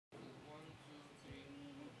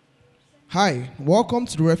Hi, welcome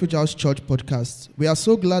to the Refuge House Church podcast. We are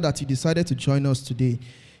so glad that you decided to join us today.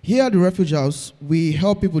 Here at the Refuge House, we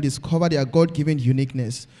help people discover their God-given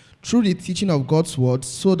uniqueness through the teaching of God's word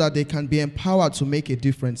so that they can be empowered to make a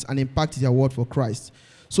difference and impact their world for Christ.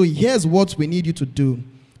 So here's what we need you to do.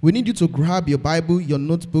 We need you to grab your Bible, your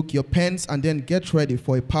notebook, your pens, and then get ready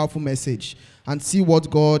for a powerful message and see what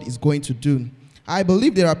God is going to do. I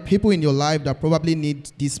believe there are people in your life that probably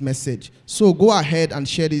need this message. So go ahead and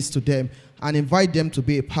share this to them and invite them to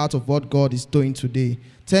be a part of what God is doing today.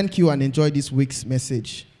 Thank you and enjoy this week's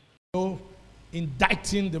message.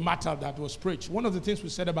 Indicting the matter that was preached. One of the things we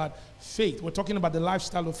said about faith, we're talking about the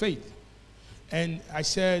lifestyle of faith. And I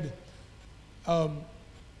said,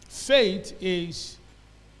 faith is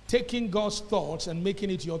taking God's thoughts and making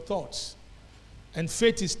it your thoughts. And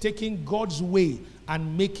faith is taking God's way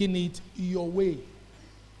and making it your way.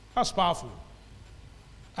 That's powerful.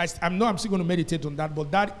 I'm still going to meditate on that,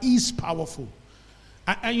 but that is powerful.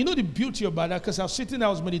 And you know the beauty about that, because I was sitting there,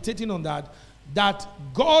 I was meditating on that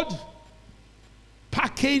God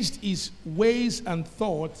packaged his ways and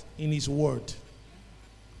thoughts in his word.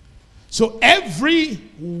 So every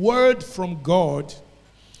word from God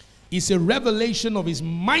is a revelation of his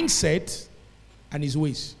mindset and his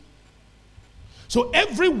ways. So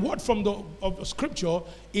every word from of scripture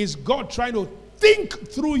is God trying to think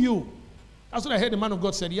through you. That's what I heard the man of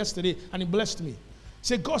God said yesterday, and it blessed me. He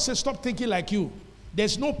said, God said, stop thinking like you.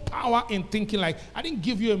 There's no power in thinking like, I didn't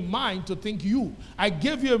give you a mind to think you. I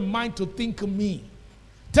gave you a mind to think me.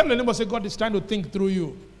 Tell the neighbor, say, God is trying to think through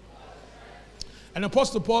you. And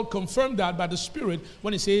Apostle Paul confirmed that by the Spirit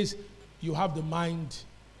when he says, you have the mind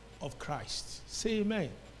of Christ. Say amen.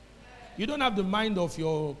 You don't have the mind of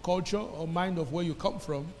your culture or mind of where you come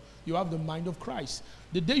from. You have the mind of Christ.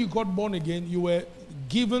 The day you got born again, you were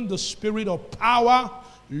given the spirit of power,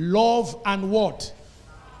 love, and what?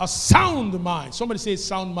 A sound mind. Somebody say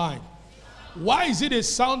sound mind. Why is it a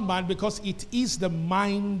sound mind? Because it is the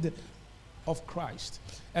mind of Christ.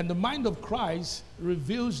 And the mind of Christ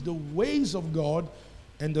reveals the ways of God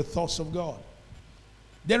and the thoughts of God.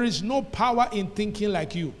 There is no power in thinking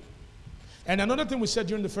like you. And another thing we said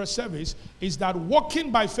during the first service is that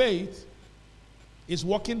walking by faith is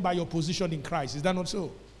walking by your position in Christ. Is that not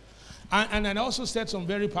so? And I also said some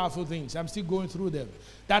very powerful things. I'm still going through them.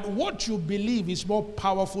 That what you believe is more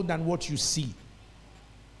powerful than what you see.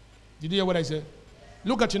 Did you hear what I said?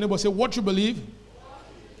 Look at your neighbor and say, what you believe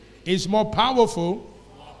is more powerful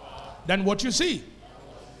than what you see.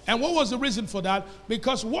 And what was the reason for that?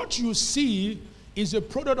 Because what you see is a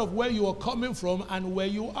product of where you are coming from and where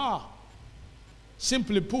you are.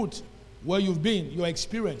 Simply put, where you've been, your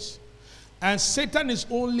experience. And Satan is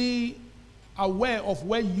only aware of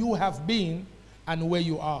where you have been and where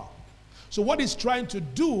you are. So what he's trying to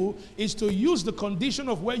do is to use the condition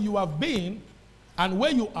of where you have been and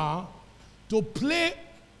where you are to play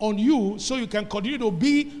on you so you can continue to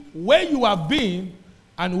be where you have been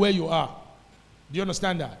and where you are. Do you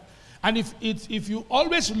understand that? And if you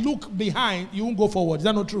always look behind, you won't go forward. Is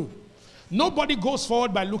that not true? Nobody goes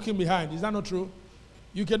forward by looking behind. Is that not true?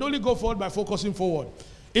 You can only go forward by focusing forward.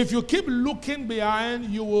 If you keep looking behind,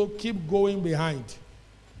 you will keep going behind.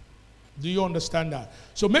 Do you understand that?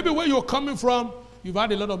 So maybe where you're coming from, you've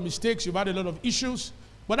had a lot of mistakes, you've had a lot of issues,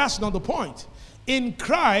 but that's not the point. In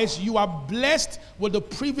Christ, you are blessed with the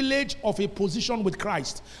privilege of a position with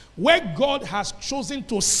Christ, where God has chosen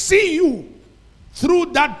to see you through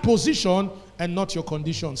that position and not your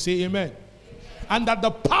condition. Say amen. And that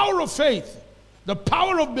the power of faith, the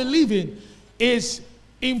power of believing is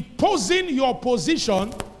imposing your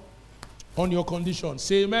position on your condition.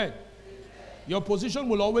 Say amen. Amen. Your position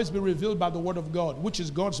will always be revealed by the word of God, which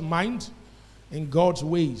is God's mind and God's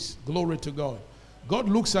ways. Glory to God. God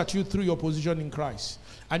looks at you through your position in Christ.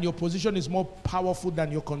 And your position is more powerful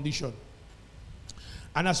than your condition.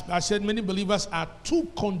 And as I said, many believers are too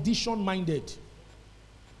condition-minded.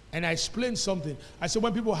 And I explained something. I said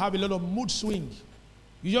when people have a lot of mood swing,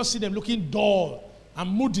 you just see them looking dull and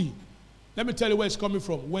moody. Let me tell you where it's coming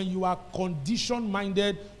from. When you are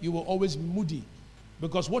condition-minded, you will always be moody.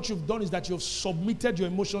 Because what you've done is that you've submitted your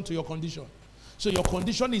emotion to your condition. So your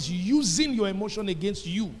condition is using your emotion against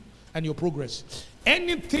you and your progress.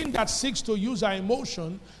 Anything that seeks to use our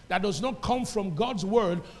emotion that does not come from God's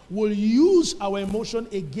word will use our emotion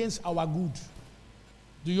against our good.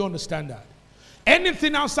 Do you understand that?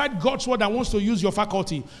 Anything outside God's word that wants to use your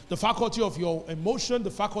faculty, the faculty of your emotion, the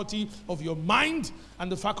faculty of your mind,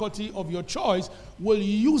 and the faculty of your choice, will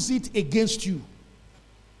use it against you.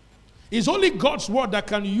 It's only God's word that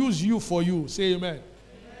can use you for you. Say amen. Amen.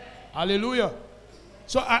 Hallelujah.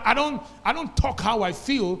 So I don't talk how I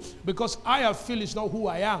feel, because I feel is not who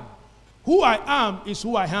I am. Who I am is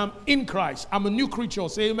who I am in Christ. I'm a new creature.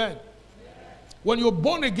 Say amen. When you're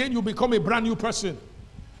born again, you become a brand new person.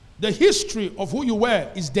 The history of who you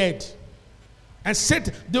were is dead. And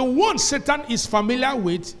the one Satan is familiar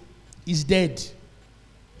with is dead.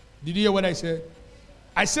 Did you hear what I said?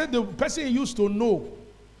 I said the person he used to know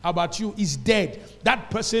about you is dead. That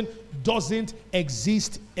person doesn't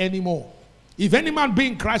exist anymore. If any man be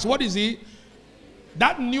in Christ, what is he?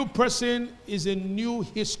 That new person is a new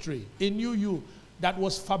history, a new you that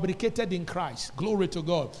was fabricated in Christ. Glory to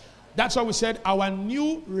God. That's why we said our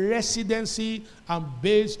new residency and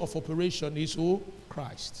base of operation is who?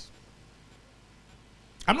 Christ.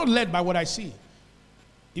 I'm not led by what I see.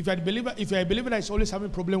 If you're a believer that is always having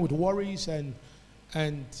problem with worries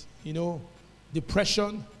and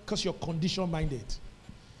depression, because you're condition minded.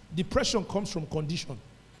 Depression comes from condition.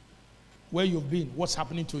 Where you've been, what's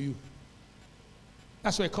happening to you.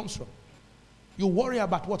 That's where it comes from. You worry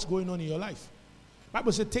about what's going on in your life. The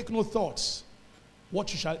Bible says, take no thoughts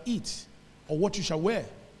what you shall eat, or what you shall wear,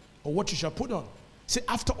 or what you shall put on. See,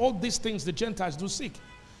 after all these things the Gentiles do seek.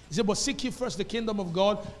 He said, but seek ye first the kingdom of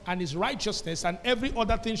God and his righteousness, and every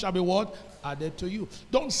other thing shall be what? Added to you.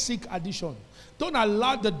 Don't seek addition. Don't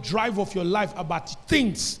allow the drive of your life about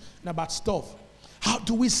things and about stuff. How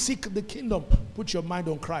do we seek the kingdom? Put your mind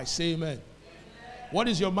on Christ. Say amen. Amen. What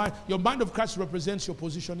is your mind? Your mind of Christ represents your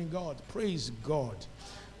position in God. Praise God.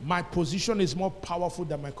 My position is more powerful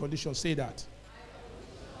than my condition. Say that.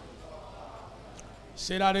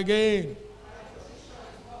 Say that again.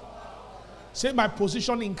 Say my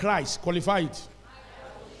position in Christ. Qualify it.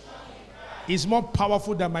 Is more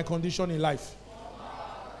powerful than my condition in life.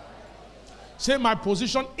 Say my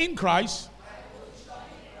position in Christ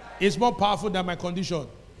is more powerful than my condition.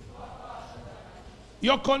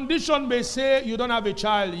 Your condition may say you don't have a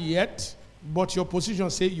child yet, but your position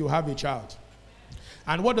say you have a child.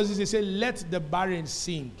 And what does it say? It say, let the barren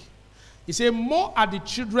sing. He say, more are the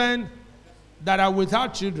children that are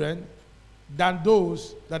without children than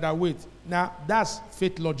those that are with. Now, that's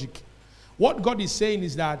faith logic. What God is saying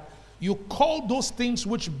is that you call those things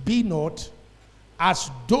which be not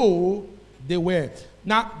as though they were.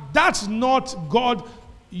 Now, that's not God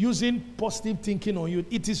using positive thinking on you.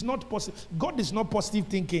 It is not positive. God is not positive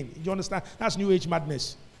thinking. You understand? That's New Age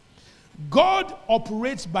madness. God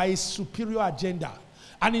operates by a superior agenda.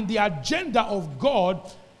 And in the agenda of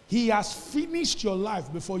God, he has finished your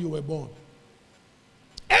life before you were born.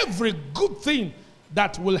 Every good thing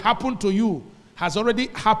that will happen to you has already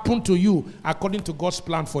happened to you according to God's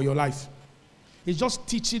plan for your life. He's just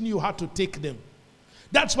teaching you how to take them.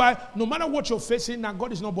 That's why no matter what you're facing now,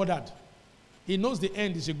 God is not bothered. He knows the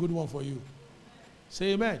end is a good one for you.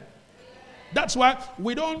 Say amen. That's why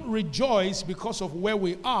we don't rejoice because of where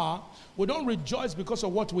we are. We don't rejoice because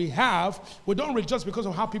of what we have. We don't rejoice because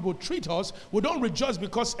of how people treat us. We don't rejoice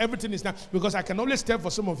because everything is now. Because I can always tell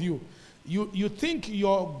for some of you, you think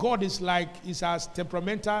your God is as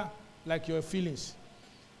temperamental like your feelings.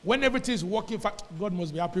 When everything is working, God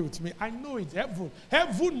must be happy with me. I know it.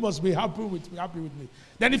 Heaven must be happy with me.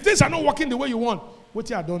 Then if things are not working the way you want,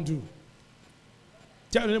 what I don't do?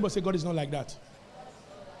 Tell your neighbor, say, God is not like that.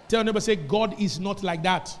 Tell your neighbor, say, God is not like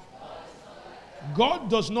that. God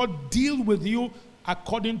does not deal with you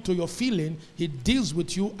according to your feeling. He deals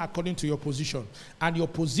with you according to your position. And your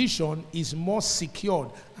position is more secured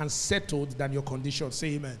and settled than your condition.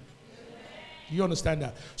 Say amen. You understand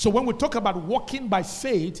that? So when we talk about walking by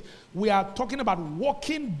faith, we are talking about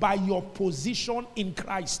walking by your position in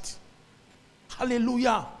Christ.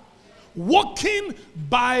 Hallelujah. Walking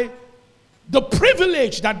by the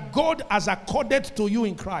privilege that God has accorded to you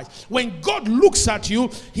in Christ. When God looks at you,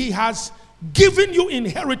 he has given you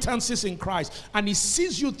inheritances in Christ, and he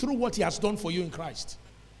sees you through what he has done for you in Christ.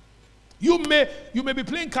 You may be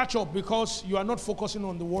playing catch up because you are not focusing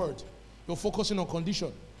on the word. You're focusing on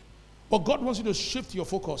condition. But God wants you to shift your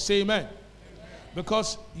focus. Say amen. Amen.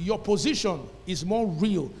 Because your position is more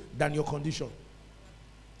real than your condition.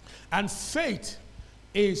 And faith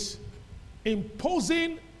is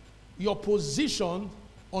imposing your position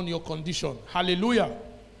on your condition. Hallelujah.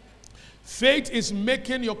 Faith is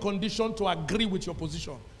making your condition to agree with your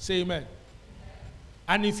position. Say amen.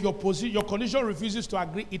 And if your condition refuses to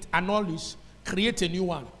agree, it annuls, create a new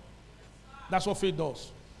one. That's what faith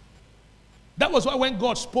does. That was why when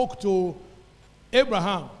God spoke to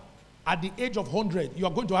Abraham at the age of 100, you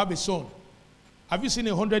are going to have a son. Have you seen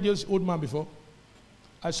a 100-year-old man before?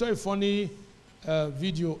 I saw a funny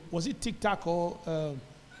video. Was it TikTok or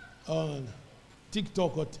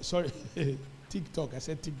TikTok? TikTok. I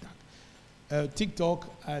said TikTok.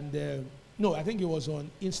 TikTok and no, I think it was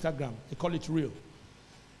on Instagram. They call it Reel.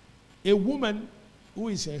 A woman who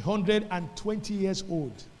is 120 years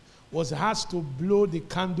old, was asked to blow the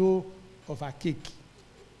candle of her cake.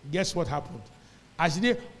 Guess what happened? As she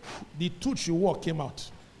did, the tooth she wore came out.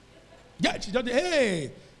 Yeah, she just,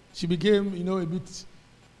 hey! She became, a bit,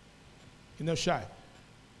 shy.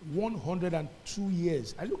 102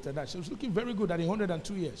 years. I looked at that. She was looking very good at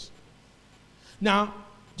 102 years. Now,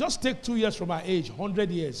 just take 2 years from her age, 100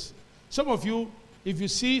 years. Some of you, if you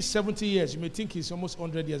see 70 years, you may think he's almost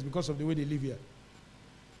 100 years because of the way they live here.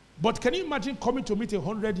 But can you imagine coming to meet a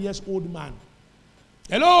 100 years old man?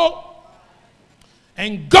 Hello?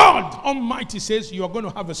 And God Almighty says you are going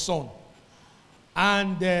to have a son.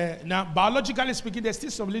 And now, biologically speaking, there's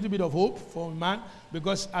still some little bit of hope for a man,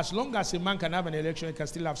 because as long as a man can have an erection, he can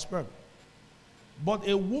still have sperm. But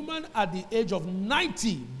a woman at the age of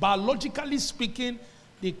 90, biologically speaking,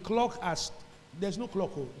 the clock has, there's no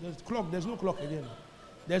clock. There's no clock again.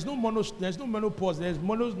 There's no menopause. There's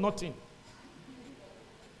nothing.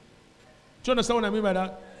 Do you understand what I mean by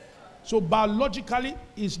that? So biologically,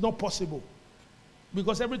 it's not possible,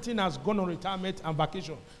 because everything has gone on retirement and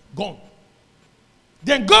vacation. Gone.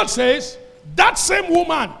 Then God says, that same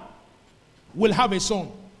woman will have a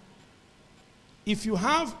son. If you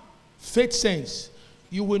have faith sense,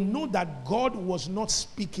 you will know that God was not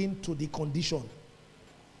speaking to the condition.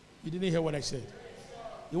 You didn't hear what I said.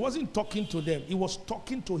 He wasn't talking to them. He was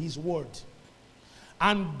talking to his word.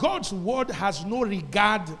 And God's word has no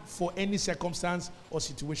regard for any circumstance or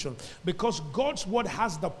situation, because God's word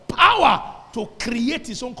has the power to create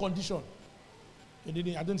his own condition. I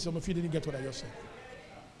don't know if you didn't get what I just said.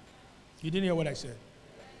 You didn't hear what I said.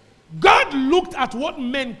 God looked at what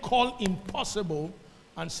men call impossible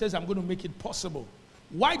and says, I'm going to make it possible.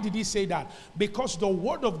 Why did he say that? Because the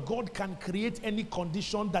word of God can create any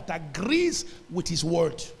condition that agrees with his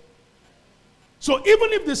word. So even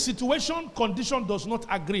if the condition does not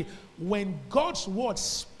agree, when God's word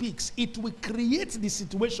speaks, it will create the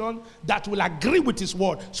situation that will agree with his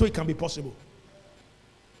word, so it can be possible.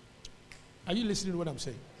 Are you listening to what I'm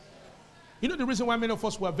saying? You know the reason why many of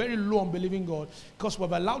us were very low on believing God? Because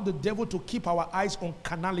we've allowed the devil to keep our eyes on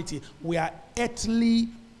carnality. We are earthly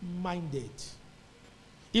minded.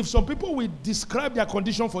 If some people will describe their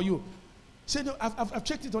condition for you, say, no, I've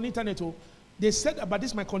checked it on the internet. Oh, they said about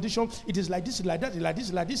this, my condition, it is like this, like that, like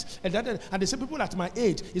this, like this, and that. And they say people at my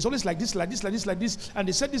age, it's always like this, like this, like this, like this. And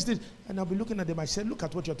they said this. And I'll be looking at them. I said, look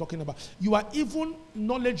at what you're talking about. You are even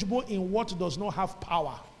knowledgeable in what does not have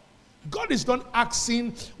power. God is not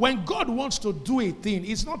asking, when God wants to do a thing,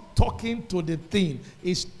 he's not talking to the thing,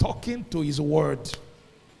 he's talking to his word.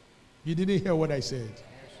 You didn't hear what I said.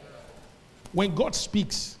 When God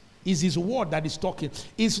speaks, it's his word that is talking.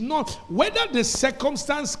 It's not whether the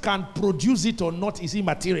circumstance can produce it or not is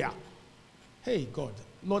immaterial. Hey God,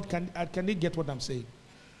 Lord, can they get what I'm saying?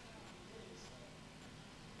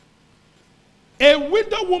 A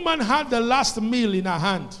widow woman had the last meal in her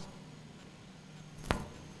hand.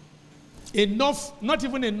 Enough, not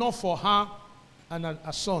even enough for her and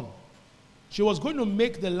a son. She was going to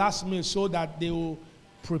make the last meal so that they will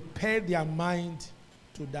prepare their mind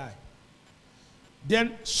to die.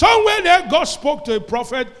 Then somewhere there, God spoke to a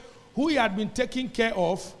prophet who he had been taking care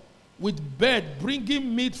of with bed,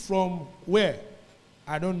 bringing meat from where?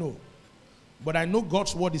 I don't know. But I know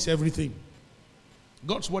God's word is everything.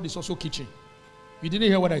 God's word is also kitchen. You didn't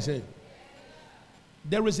hear what I said?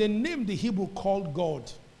 There is a name the Hebrew called God,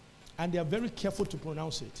 and they are very careful to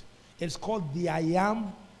pronounce it. It's called the I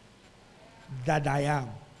am that I am.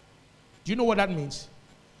 Do you know what that means?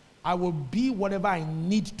 I will be whatever I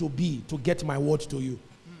need to be to get my word to you.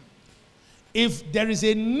 If there is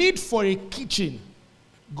a need for a kitchen,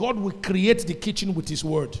 God will create the kitchen with his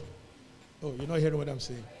word. Oh, you're not hearing what I'm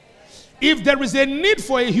saying? If there is a need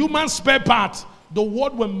for a human spare part, the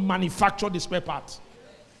word will manufacture the spare part.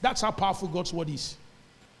 That's how powerful God's word is.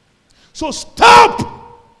 So stop!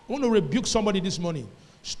 I want to rebuke somebody this morning.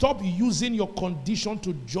 Stop using your condition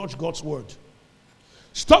to judge God's word.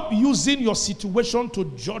 Stop using your situation to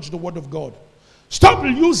judge the word of God. Stop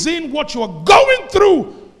using what you are going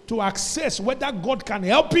through to assess whether God can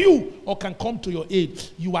help you or can come to your aid.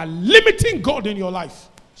 You are limiting God in your life.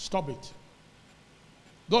 Stop it.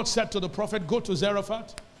 God said to the prophet, go to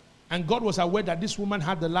Zarephath. And God was aware that this woman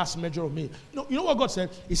had the last measure of meal. You know what God said?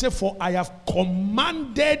 He said, for I have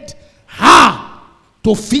commanded her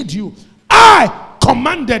to feed you. I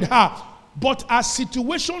commanded her. But our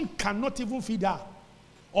situation cannot even feed her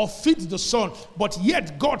or feed the son. But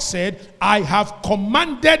yet God said, I have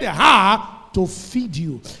commanded her to feed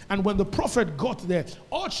you. And when the prophet got there,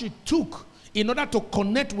 all she took in order to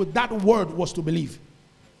connect with that word was to believe.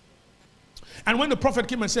 And when the prophet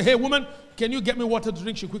came and said, hey, woman, can you get me water to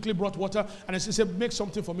drink? She quickly brought water. And she said, make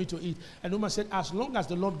something for me to eat. And the woman said, as long as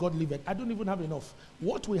the Lord God liveth, I don't even have enough.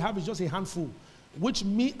 What we have is just a handful, which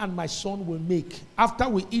me and my son will make. After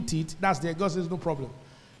we eat it, that's there. God says, no problem.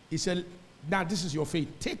 He said, now this is your faith.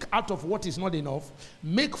 Take out of what is not enough,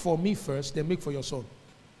 make for me first, then make for your son.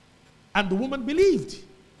 And the woman believed.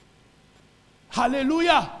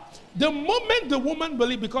 Hallelujah. The moment the woman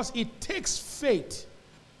believed, because it takes faith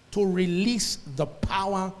to release the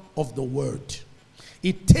power of the word.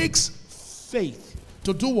 It takes faith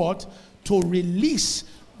to do what? To release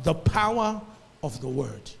the power of the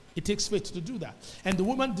word. It takes faith to do that. And the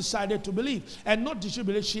woman decided to believe. And not did she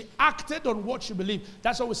believe, she acted on what she believed.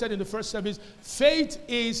 That's what we said in the first service. Faith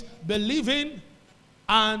is believing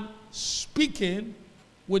and speaking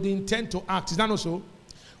with the intent to act. Is that not so?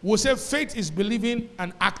 We'll say faith is believing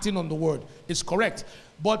and acting on the word. It's correct.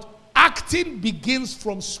 But acting begins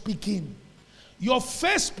from speaking. Your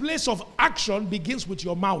first place of action begins with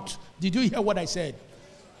your mouth. Did you hear what I said?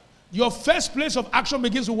 Your first place of action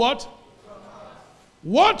begins with what?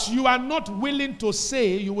 What you are not willing to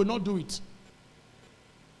say, you will not do it.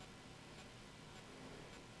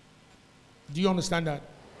 Do you understand that?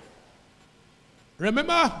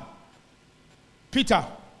 Remember Peter.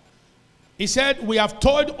 He said, we have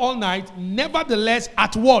toiled all night, nevertheless,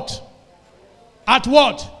 at what? At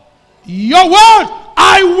what? Your word,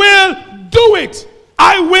 I will do it.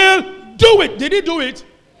 I will do it. Did he do it?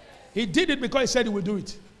 He did it because he said he will do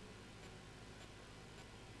it.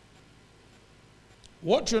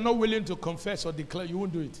 What you're not willing to confess or declare, you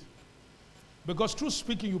won't do it. Because through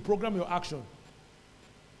speaking, you program your action.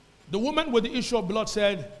 The woman with the issue of blood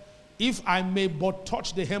said, if I may but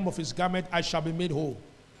touch the hem of his garment, I shall be made whole.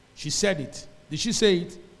 She said it. Did she say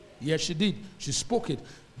it? Yes, she did. She spoke it.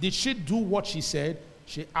 Did she do what she said?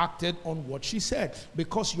 She acted on what she said.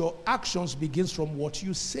 Because your actions begins from what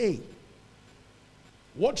you say.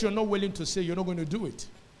 What you're not willing to say, you're not going to do it.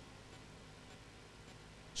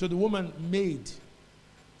 So the woman made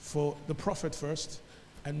for the prophet first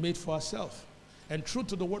and made for herself. And true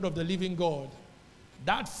to the word of the living God,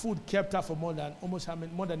 that food kept her for more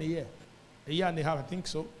than a year. A year and a half, I think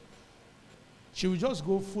so. She would just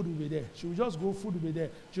go, food will be there. She would just go, food will be there.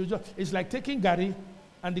 It's like taking gari,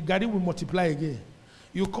 and the gari will multiply again.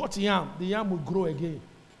 You cut yam, the yam will grow again.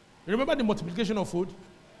 Remember the multiplication of food?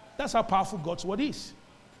 That's how powerful God's word is.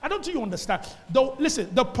 I don't think you understand. Though, listen,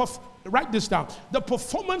 write this down. The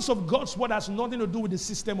performance of God's word has nothing to do with the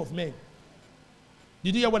system of men.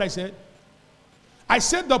 Did you hear what I said? I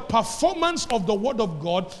said the performance of the word of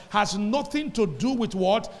God has nothing to do with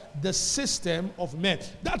what? The system of men.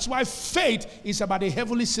 That's why faith is about a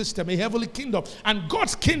heavenly system, a heavenly kingdom. And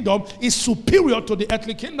God's kingdom is superior to the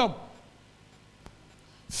earthly kingdom.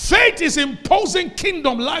 Faith is imposing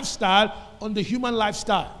kingdom lifestyle on the human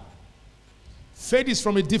lifestyle. Faith is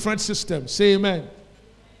from a different system. Say amen.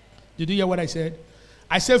 Did you hear what I said?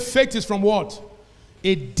 I said faith is from what?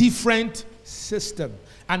 A different system.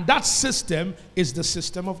 And that system is the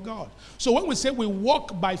system of God. So when we say we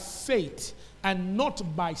walk by faith and not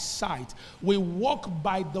by sight, we walk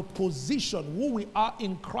by the position, who we are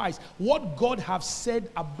in Christ. What God has said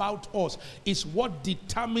about us is what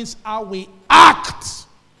determines how we act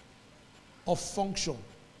or function.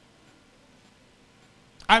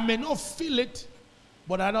 I may not feel it,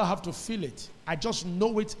 but I don't have to feel it. I just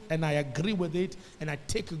know it and I agree with it and I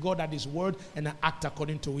take God at his word and I act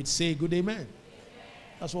according to it. Say good amen.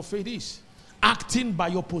 That's what faith is. Acting by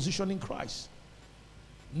your position in Christ.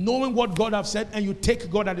 Knowing what God has said and you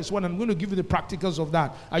take God at his word. I'm going to give you the practicals of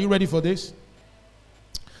that. Are you ready for this?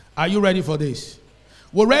 Are you ready for this?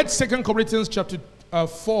 We read 2 Corinthians chapter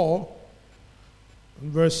 4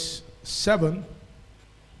 verse 7.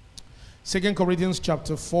 2 Corinthians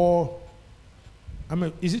chapter 4.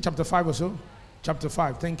 Is it chapter 5 or so? Chapter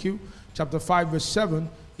 5, thank you. Chapter 5 verse 7.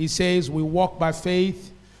 He says we walk by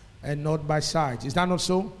faith and not by sight. Is that not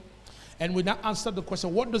so? And we now answer the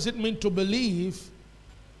question, what does it mean to believe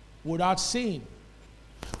without seeing?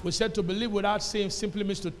 We said to believe without seeing simply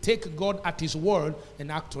means to take God at his word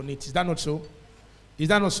and act on it. Is that not so? Is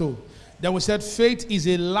that not so? Then we said faith is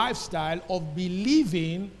a lifestyle of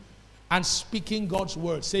believing and speaking God's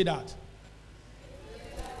word. Say that.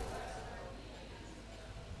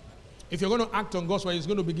 If you're going to act on God's word, it's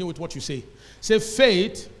going to begin with what you say. Say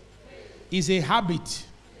faith is a habit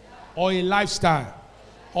or a lifestyle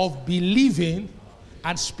of believing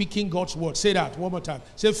and speaking God's word. Say that one more time.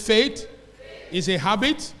 Say faith is a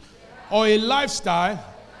habit or a lifestyle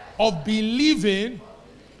of believing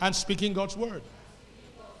and speaking God's word.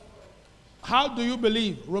 How do you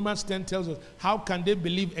believe? Romans 10 tells us, how can they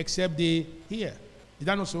believe except they hear? Is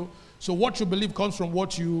that not so? So what you believe comes from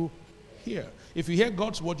what you hear. If you hear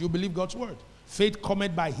God's word, you believe God's word. Faith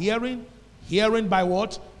cometh by hearing. Hearing by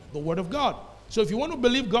what? The word of God. So if you want to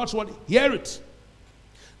believe God's word, hear it.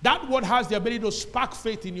 That word has the ability to spark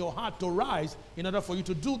faith in your heart to rise in order for you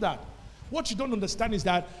to do that. What you don't understand is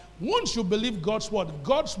that once you believe God's word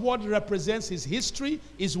represents his history,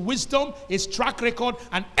 his wisdom, his track record,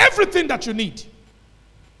 and everything that you need.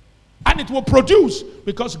 And it will produce,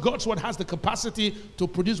 because God's word has the capacity to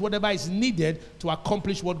produce whatever is needed to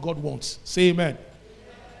accomplish what God wants. Say amen.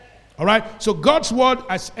 All right? So God's word,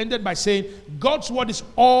 has ended by saying, God's word is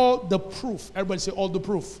all the proof. Everybody say all the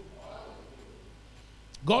proof.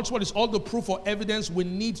 God's word is all the proof or evidence we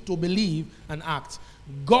need to believe and act.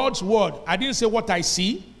 God's word, I didn't say what I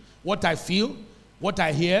see, what I feel, what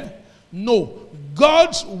I hear. No.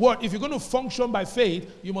 God's word, if you're going to function by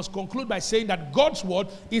faith, you must conclude by saying that God's word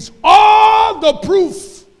is all the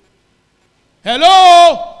proof.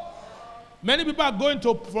 Hello? Many people are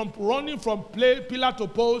running from pillar to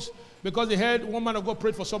post because they heard one man of God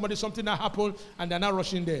prayed for somebody, something that happened, and they're not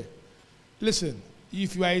rushing there. Listen,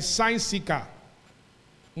 if you are a sign seeker,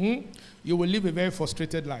 you will live a very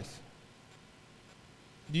frustrated life.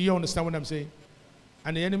 Do you understand what I'm saying?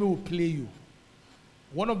 And the enemy will play you.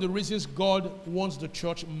 One of the reasons God wants the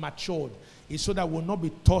church matured is so that we'll not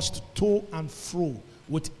be tossed to and fro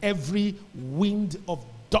with every wind of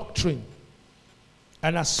doctrine,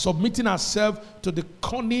 and are submitting ourselves to the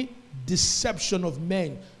cunning deception of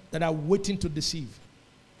men that are waiting to deceive.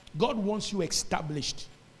 God wants you established.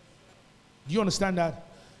 Do you understand that?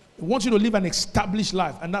 He wants you to live an established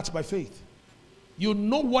life, and that's by faith. You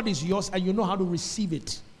know what is yours, and you know how to receive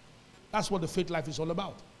it. That's what the faith life is all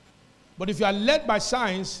about. But if you are led by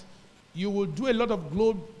science, you will do a lot of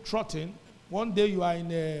globe trotting. One day you are in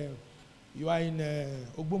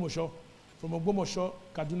Ogbomosho, from Ogbomosho,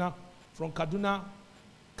 Kaduna, from Kaduna,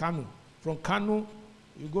 Kanu, from Kanu,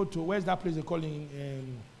 you go to, where's that place they call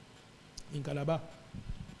in Calabar?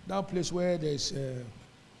 That place where there's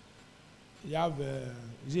you have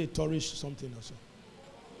is it a tourist something also?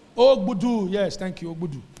 Ogbudu, yes, thank you,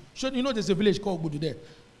 Ogbudu. So you know there's a village called Ogbudu there.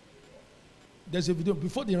 There's a video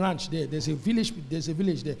before the ranch there. There's a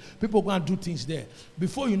village there. People go and do things there.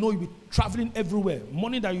 Before you know, you'll be traveling everywhere.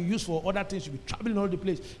 Money that you use for other things, you'll be traveling all the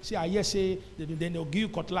place. Say, I yes, say, then they'll give you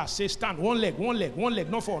cutlass. Say, stand, one leg,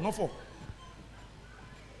 not four.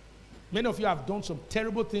 Many of you have done some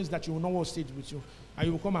terrible things that you will not want to stay with you, and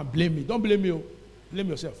you will come and blame me. Don't blame me, blame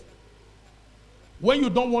yourself. When you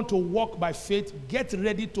don't want to walk by faith, get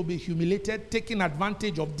ready to be humiliated, taken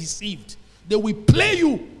advantage of, deceived. They will play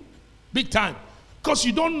you big time, because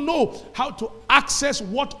you don't know how to access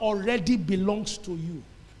what already belongs to you.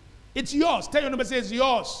 It's yours. Tell your neighbor, say it's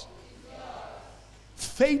yours.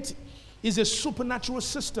 Faith is a supernatural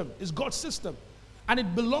system. It's God's system. And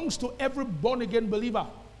it belongs to every born-again believer.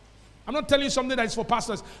 I'm not telling you something that is for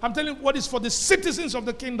pastors. I'm telling you what is for the citizens of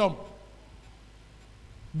the kingdom.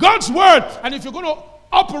 God's word. And if you're going to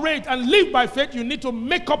operate and live by faith, you need to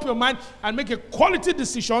make up your mind and make a quality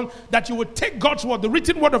decision that you will take God's word, the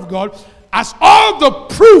written word of God, as all the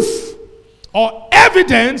proof or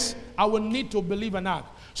evidence I will need to believe and act.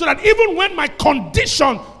 So that even when my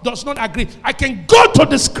condition does not agree, I can go to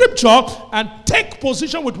the scripture and take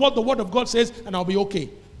position with what the word of God says, and I'll be okay.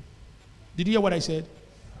 Did you hear what I said?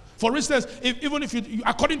 For instance, even if you,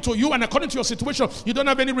 according to you and according to your situation, you don't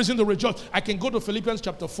have any reason to rejoice, I can go to Philippians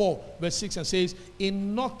chapter 4, verse 6 and says,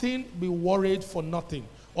 in nothing be worried for nothing,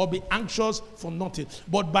 or be anxious for nothing,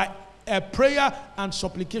 but by a prayer and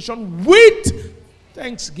supplication with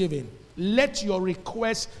thanksgiving, let your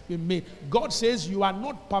requests be made. God says you are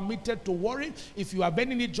not permitted to worry. If you have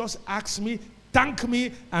any need, just ask me, thank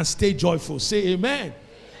me, and stay joyful. Say amen.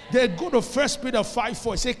 They go to 1 Peter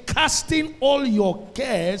 5:4. It says, casting all your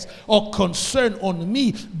cares or concern on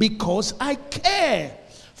me because I care.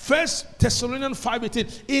 1 Thessalonians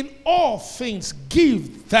 5:18. In all things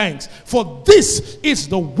give thanks, for this is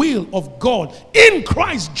the will of God in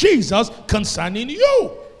Christ Jesus concerning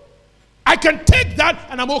you. I can take that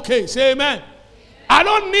and I'm okay. Say amen. I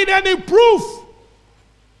don't need any proof.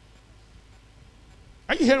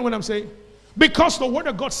 Are you hearing what I'm saying? Because the word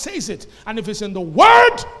of God says it. And if it's in the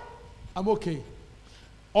word, I'm okay.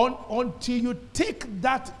 Until you take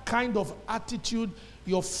that kind of attitude,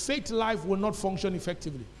 your faith life will not function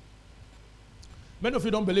effectively. Many of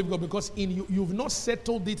you don't believe God because you've not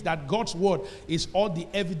settled it that God's word is all the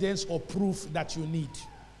evidence or proof that you need.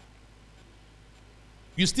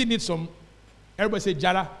 You still need some, everybody say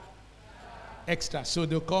jara, extra. So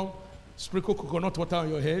they'll come, sprinkle coconut water on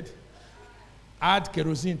your head, add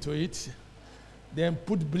kerosene to it, then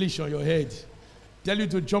put bleach on your head, tell you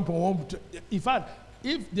to jump on one. In fact,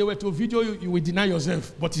 if they were to video you, you will deny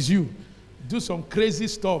yourself, but it's you. Do some crazy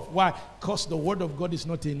stuff. Why? Because the word of God is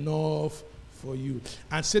not enough for you.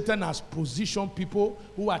 And Satan has positioned people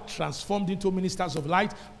who are transformed into ministers of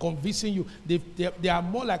light, convincing you. They are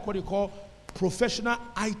more like what you call professional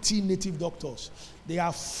IT native doctors. They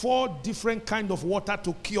have 4 different kind of water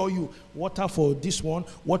to cure you. Water for this one,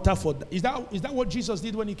 water for that. Is that what Jesus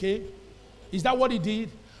did when he came? Is that what he did?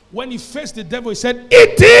 When he faced the devil, he said,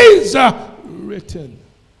 "It is written."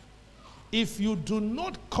 If you do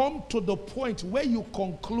not come to the point where you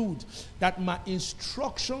conclude that my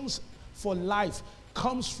instructions for life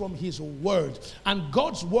comes from his word, and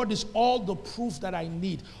God's word is all the proof that I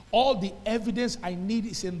need, all the evidence I need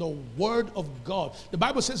is in the word of God. The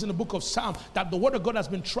Bible says in the book of Psalm that the word of God has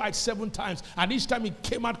been tried 7 times, and each time it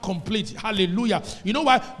came out complete. Hallelujah. You know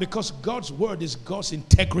why? Because God's word is God's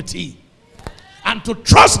integrity. And to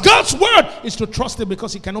trust God's word is to trust him,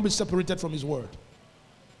 because he cannot be separated from his word.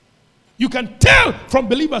 You can tell from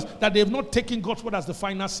believers that they have not taken God's word as the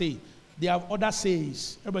final say. They have other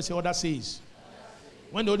says. Everybody say other says.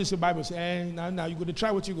 When the Holy Spirit Bible says, now you're going to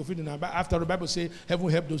try what you go feed now. But after the Bible says, heaven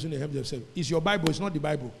help those who help themselves. It's your Bible, it's not the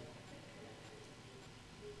Bible.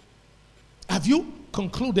 Have you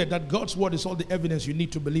concluded that God's word is all the evidence you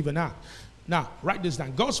need to believe in that? Now, write this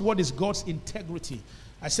down. God's word is God's integrity.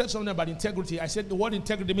 I said something about integrity. I said the word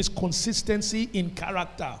integrity means consistency in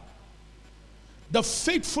character. The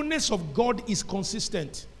faithfulness of God is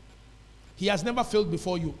consistent. He has never failed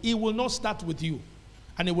before you. He will not start with you,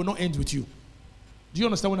 and it will not end with you. Do you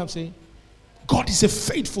understand what I'm saying? God is a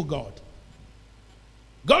faithful God.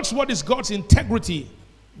 God's word is God's integrity.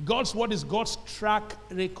 God's word is God's track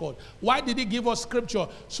record. Why did he give us scripture?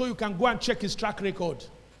 So you can go and check his track record.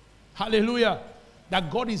 Hallelujah. That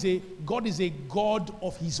God is a God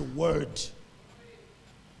of his word.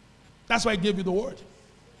 That's why he gave you the word.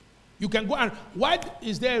 You can go and, why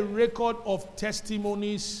is there a record of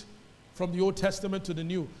testimonies from the Old Testament to the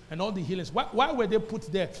New and all the healings? Why were they put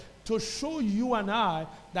there? To show you and I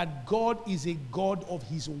that God is a God of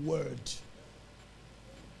his word.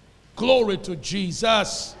 Glory to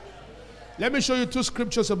Jesus. Let me show you 2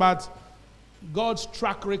 scriptures about God's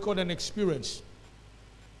track record and experience.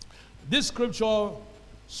 This scripture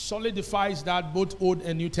solidifies that both Old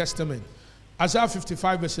and New Testament. Isaiah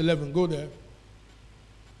 55 verse 11. Go there.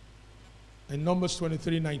 And Numbers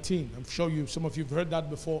 23:19. I'm sure some of you have heard that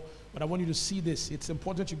before, but I want you to see this. It's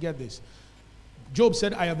important you get this. Job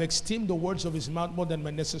said, I have esteemed the words of his mouth more than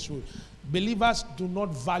my necessary. Believers do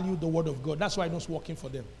not value the word of God. That's why it's not working for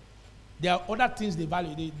them. There are other things they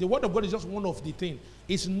value. The word of God is just one of the things.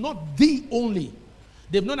 It's not the only.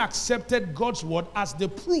 They've not accepted God's word as the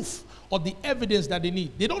proof or the evidence that they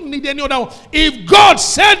need. They don't need any other one. If God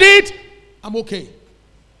said it, I'm okay.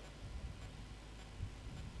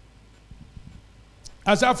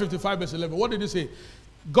 Isaiah 55 verse 11. What did he say?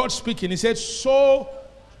 God speaking. He said, so.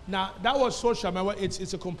 Now, that was so shall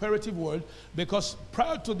it's a comparative word, because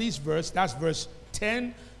prior to this verse, that's verse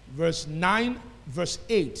 10, verse 9, verse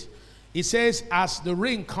 8. It says, as the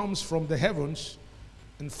rain comes from the heavens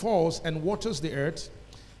and falls and waters the earth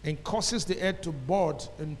and causes the earth to bud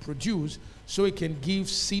and produce, so it can give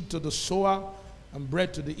seed to the sower and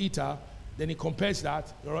bread to the eater. Then he compares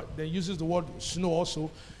that. Then uses the word snow also.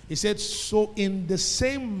 He said, so in the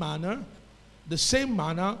same manner,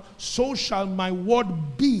 so shall my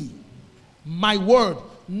word be. My word,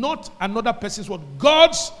 not another person's word.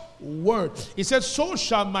 God's word. He said, so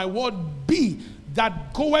shall my word be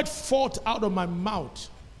that goeth forth out of my mouth.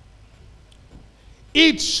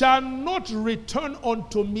 It shall not return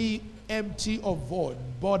unto me empty or void,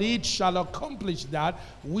 but it shall accomplish that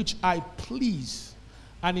which I please,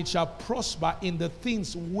 and it shall prosper in the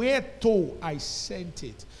things whereto I sent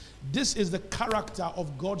it. This is the character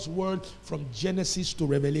of God's word from Genesis to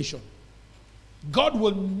Revelation. God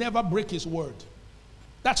will never break his word.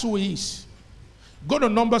 That's who he is. Go to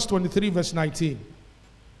Numbers 23 verse 19.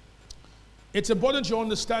 It's important you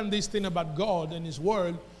understand this thing about God and his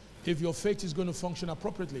word if your faith is going to function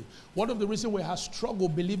appropriately. One of the reasons we have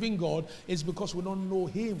struggled believing God is because we don't know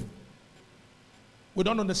him. We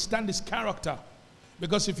don't understand his character.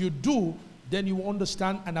 Because if you do, then you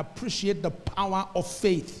understand and appreciate the power of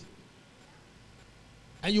faith.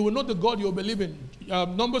 And you will know the God you believe in.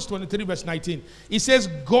 Numbers 23 verse 19. It says,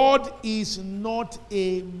 God is not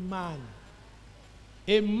a man.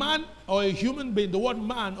 A man or a human being, the word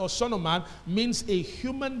man or son of man means a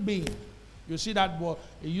human being. You see that word?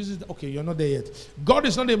 It uses, okay, you're not there yet. God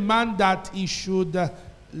is not a man that he should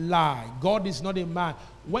lie. God is not a man.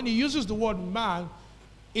 When he uses the word man,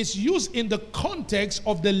 it's used in the context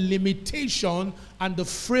of the limitation and the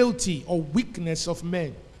frailty or weakness of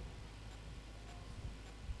men.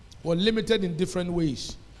 or limited in different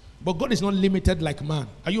ways. But God is not limited like man.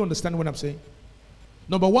 Are you understanding what I'm saying?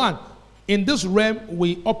 Number one, in this realm,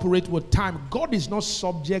 we operate with time. God is not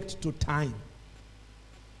subject to time.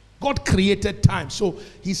 God created time. So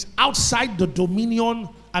he's outside the dominion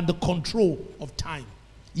and the control of time.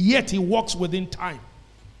 Yet he walks within time.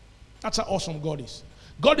 That's how awesome God is.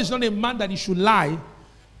 God is not a man that he should lie.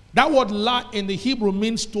 That word lie in the Hebrew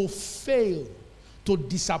means to fail, to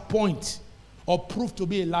disappoint, or prove to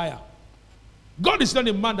be a liar. God is not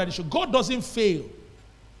a man that he should. God doesn't fail.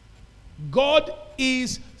 God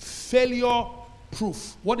is failure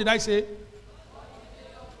proof. What did I say?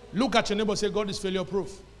 Look at your neighbor, say God is failure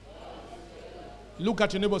proof. Look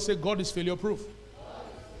at your neighbor, say God is failure proof.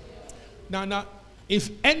 Now, if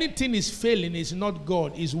anything is failing, it's not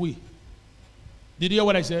God, it's we. Did you hear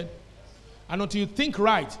what I said? And until you think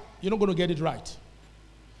right, you're not going to get it right.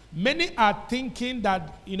 Many are thinking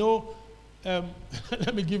that,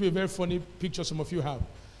 let me give you a very funny picture some of you have.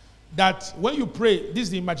 That when you pray, this is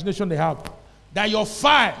the imagination they have, that your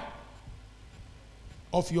fire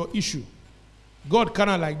of your issue, God kind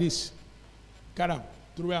of like this. Kind of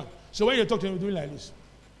throughout. So when you talk to him, you're doing like this.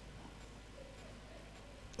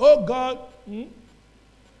 Oh God,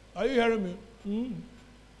 are you hearing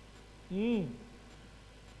me?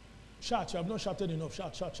 Shout, you have not shouted enough.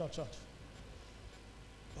 Shout.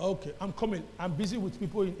 Okay, I'm coming. I'm busy with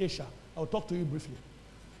people in Asia. I'll talk to you briefly.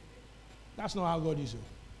 That's not how God is.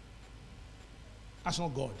 That's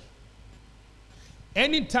not God.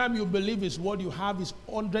 Anytime you believe is what you have is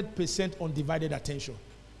 100% undivided attention.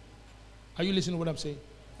 Are you listening to what I'm saying?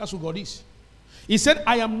 That's what God is. He said,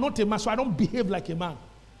 I am not a man, so I don't behave like a man.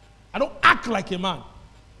 I don't act like a man.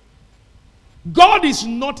 God is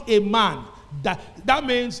not a man. That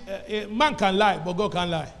means a man can lie, but God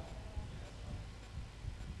can't lie.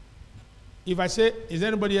 If I say, is there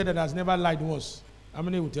anybody here that has never lied once? How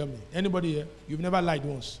many will tell me? Anybody here? You've never lied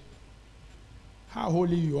once. How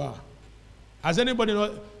holy you are. Has anybody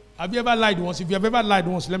know? Have you ever lied once? If you have ever lied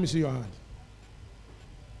once, let me see your hand.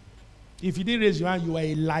 If you didn't raise your hand, you are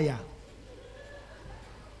a liar.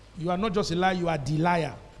 You are not just a liar, you are the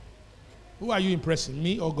liar. Who are you impressing?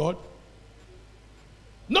 Me or God?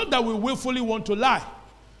 Not that we willfully want to lie.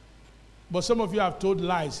 But some of you have told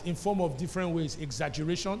lies in form of different ways.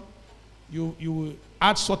 Exaggeration. You will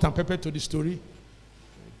add salt and pepper to the story.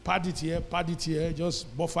 Pad it here,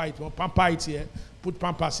 just buffer it, pamper it here, put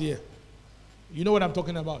pampers here. You know what I'm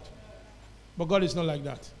talking about. But God is not like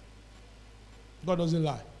that. God doesn't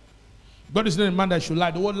lie. God is not a man that should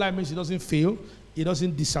lie. The word lie means he doesn't fail, he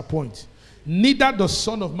doesn't disappoint. Neither the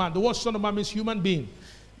Son of Man. The word Son of Man means human being.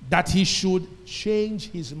 That he should change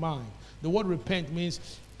his mind. The word repent means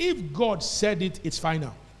if God said it, it's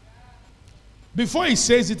final. Before he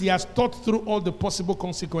says it, he has thought through all the possible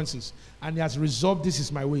consequences. And he has resolved, this is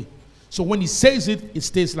my way. So when he says it, it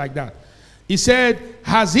stays like that. He said,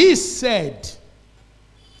 has he said,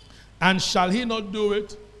 and shall he not do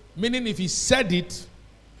it? Meaning if he said it,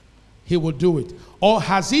 he will do it. Or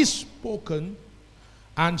has he spoken,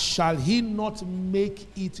 and shall he not make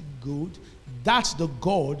it good? That's the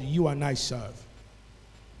God you and I serve.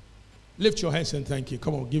 Lift your hands and thank you.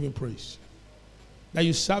 Come on, give him praise. That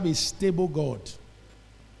you serve a stable God.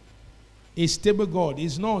 A stable God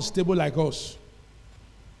is not unstable like us.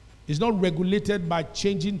 It's not regulated by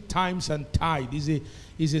changing times and tide.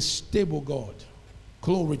 He's a stable God.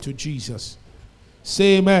 Glory to Jesus.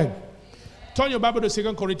 Say amen. Turn your Bible to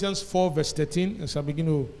 2 Corinthians 4 verse 13 as I begin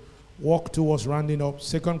to walk towards rounding up.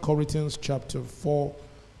 2 Corinthians chapter 4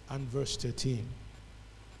 and verse 13.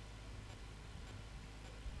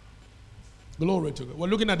 Glory to God. We're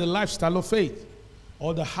looking at the lifestyle of faith,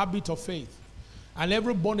 or the habit of faith. And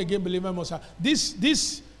every born-again believer must have.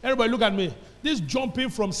 This, everybody look at me. This jumping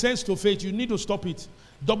from sense to faith, you need to stop it.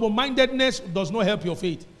 Double-mindedness does not help your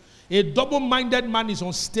faith. A double-minded man is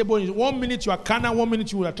unstable. 1 minute you are carnal, 1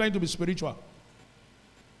 minute you are trying to be spiritual.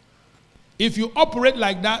 If you operate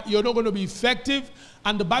like that, you're not going to be effective.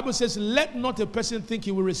 And the Bible says, let not a person think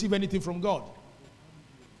he will receive anything from God.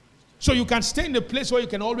 So you can stay in the place where you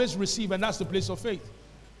can always receive, and that's the place of faith.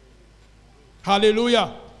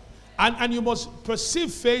 Hallelujah. And you must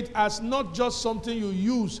perceive faith as not just something you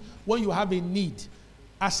use when you have a need,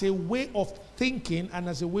 as a way of thinking and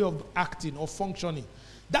as a way of acting or functioning.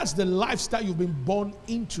 That's the lifestyle you've been born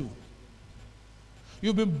into.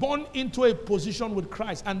 You've been born into a position with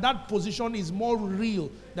Christ, and that position is more real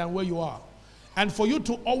than where you are. And for you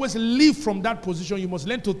to always live from that position, you must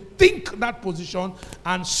learn to think that position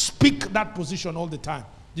and speak that position all the time.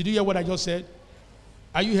 Did you hear what I just said?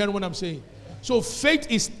 Are you hearing what I'm saying? So faith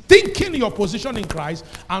is thinking your position in Christ,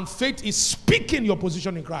 and faith is speaking your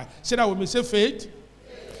position in Christ. Say that with me. Say faith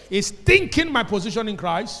is thinking my position in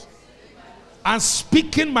Christ and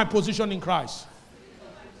speaking my position in Christ.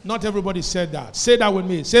 Not everybody said that. Say that with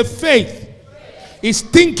me. Say faith is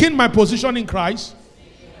thinking my position in Christ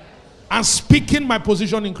and speaking my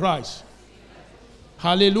position in Christ.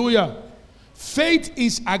 Hallelujah. Faith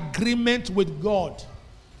is agreement with God.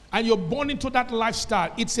 And you're born into that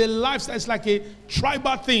lifestyle. It's a lifestyle. It's like a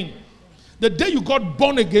tribal thing. The day you got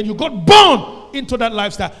born again, you got born into that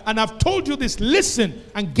lifestyle. And I've told you this. Listen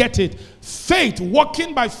and get it. Faith,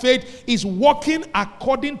 walking by faith, is walking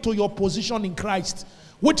according to your position in Christ,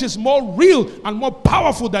 which is more real and more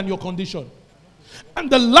powerful than your condition. And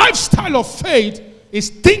the lifestyle of faith is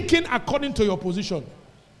thinking according to your position.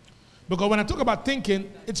 Because when I talk about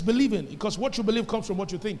thinking, it's believing. Because what you believe comes from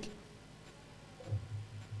what you think.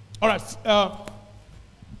 All right.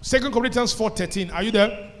 2 Corinthians 4:13. Are you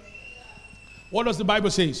there? What does the Bible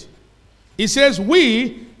say? It says,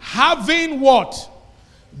 we having what?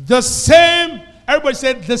 The same. Everybody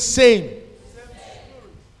said the same.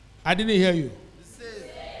 I didn't hear you.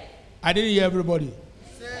 I didn't hear everybody.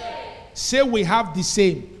 Say we have the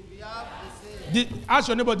same. Ask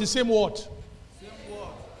your neighbor the same what?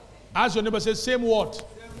 Ask your neighbor, say same what?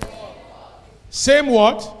 Same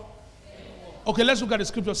what? Okay, let's look at the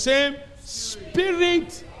scripture. Same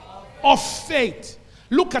spirit of faith.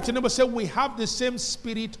 Look at your neighbor, say we have the same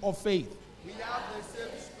spirit of faith. We have the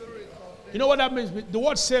same spirit of faith. You know what that means? The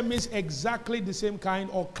word same means exactly the same kind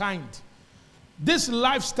or kind. This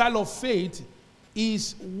lifestyle of faith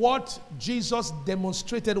is what Jesus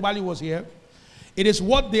demonstrated while he was here. It is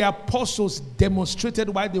what the apostles demonstrated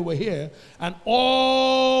while they were here, and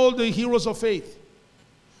all the heroes of faith.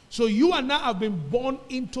 So you and I have been born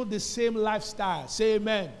into the same lifestyle. Say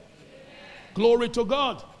amen. Amen. Glory to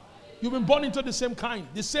God. You've been born into the same kind,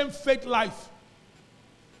 the same faith life.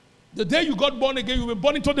 The day you got born again, you've been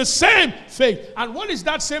born into the same faith. And what is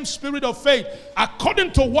that same spirit of faith?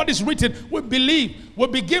 According to what is written, we believe. We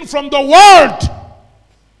begin from the word.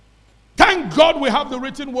 Thank God we have the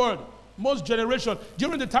written word. Most generation,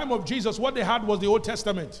 during the time of Jesus, what they had was the Old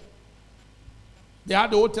Testament. They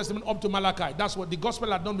had the Old Testament up to Malachi. That's what the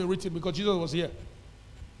gospel had not been written because Jesus was here.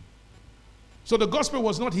 So the gospel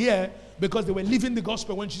was not here because they were living the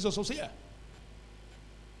gospel when Jesus was here.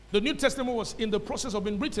 The New Testament was in the process of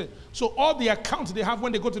being written. So all the accounts they have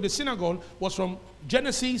when they go to the synagogue was from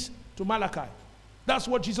Genesis to Malachi. That's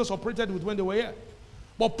what Jesus operated with when they were here.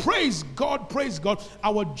 But praise God,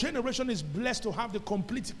 our generation is blessed to have the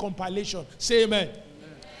complete compilation. Say amen. Amen.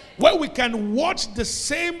 Where we can watch the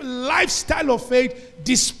same lifestyle of faith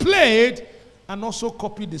displayed and also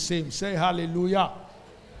copy the same. Say hallelujah.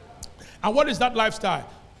 And what is that lifestyle?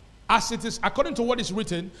 As it is according to what is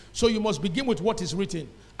written, so you must begin with what is written.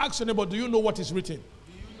 Ask your neighbor, do you know what is written?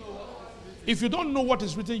 If you don't know what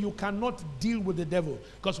is written, you cannot deal with the devil.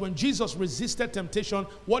 Because when Jesus resisted temptation,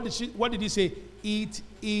 what did he say? It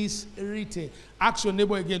is written. Ask your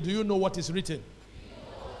neighbor again, do you know what is written?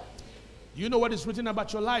 Do you know what is written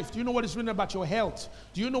about your life? Do you know what is written about your health?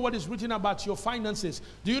 Do you know what is written about your finances?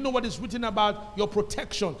 Do you know what is written about your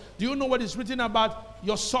protection? Do you know what is written about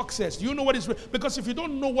your success? Do you know what is written? Because if you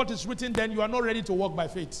don't know what is written, then you are not ready to walk by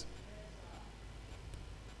faith.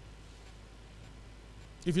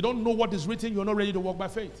 If you don't know what is written, you're not ready to walk by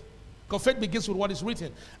faith. Because faith begins with what is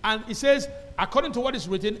written. And it says, according to what is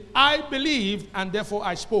written, I believed and therefore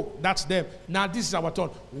I spoke. That's them. Now this is our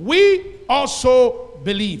turn. We also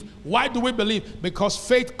believe. Why do we believe? Because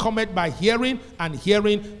faith cometh by hearing, and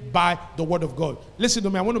hearing by the word of God. Listen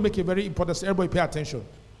to me. I want to make a very important statement. Everybody pay attention.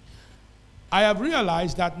 I have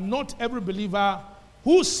realized that not every believer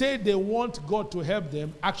who say they want God to help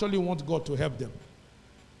them actually want God to help them.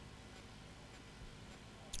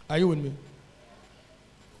 Are you with me?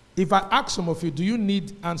 If I ask some of you, do you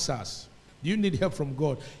need answers? Do you need help from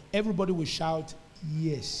God? Everybody will shout,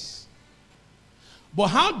 yes. But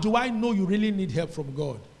how do I know you really need help from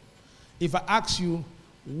God? If I ask you,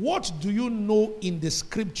 what do you know in the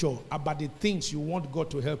scripture about the things you want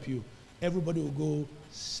God to help you? Everybody will go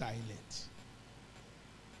silent.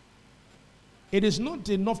 It is not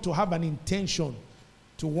enough to have an intention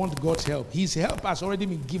to want God's help. His help has already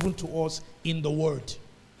been given to us in the word.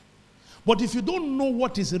 But if you don't know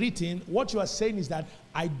what is written, what you are saying is that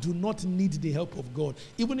I do not need the help of God.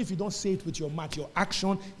 Even if you don't say it with your mouth, your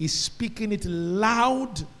action is speaking it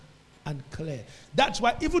loud and clear. That's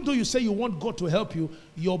why even though you say you want God to help you,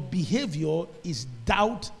 your behavior is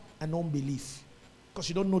doubt and unbelief. Because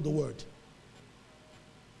you don't know the word.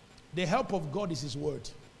 The help of God is his word.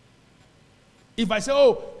 If I say,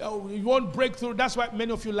 oh, you want breakthrough, that's why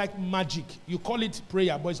many of you like magic. You call it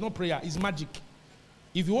prayer, but it's not prayer, it's magic.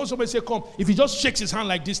 If you want somebody to say, come, if he just shakes his hand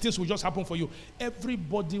like this, things will just happen for you.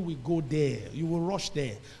 Everybody will go there. You will rush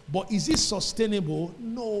there. But is it sustainable?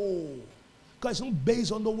 No. Because it's not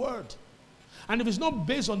based on the word. And if it's not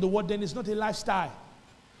based on the word, then it's not a lifestyle.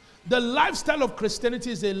 The lifestyle of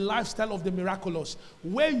Christianity is a lifestyle of the miraculous,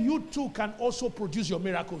 where you too can also produce your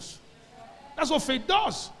miracles. That's what faith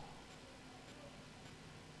does.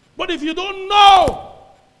 But if you don't know,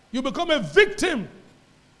 you become a victim.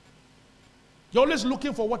 You're always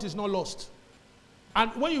looking for what is not lost.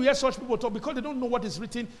 And when you hear such people talk, because they don't know what is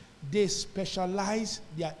written, they specialize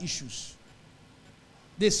their issues.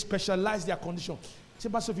 They specialize their condition. Say,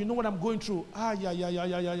 Pastor, if you know what I'm going through,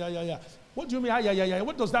 yeah. What do you mean, yeah?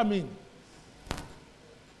 What does that mean?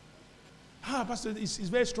 Pastor, it's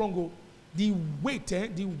very strong. Oh. The weight.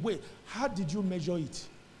 How did you measure it?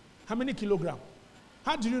 How many kilograms?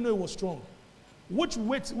 How did you know it was strong? Which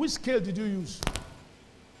weight, which scale did you use?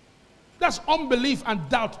 That's unbelief and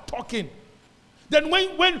doubt talking. Then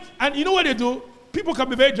when and you know what they do? People can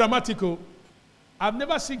be very dramatical. I've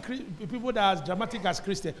never seen people that are as dramatic as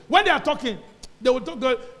Christians. When they are talking, they will talk.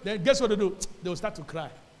 Then guess what they do? They will start to cry.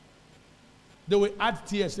 They will add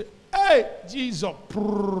tears. Hey, Jesus.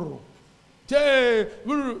 No,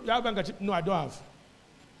 I don't have.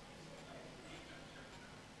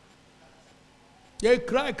 They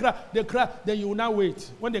cry. They cry. Then you will now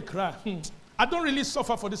wait. When they cry, I don't really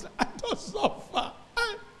suffer for this. I don't suffer.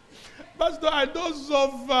 Pastor, I don't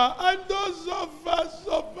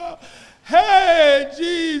suffer. Hey,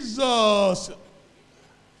 Jesus.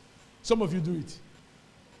 Some of you do it.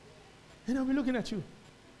 And I'll be looking at you.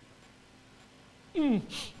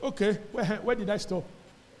 Okay, where did I stop?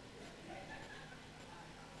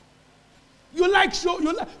 You like show,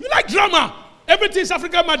 you like drama. Everything is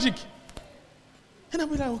African magic. And I'll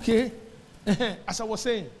be like, okay. As I was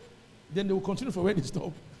saying, then they will continue for where they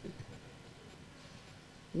stop.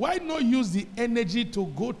 Why not use the energy to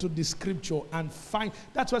go to the scripture and find?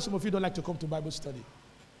 That's why some of you don't like to come to Bible study.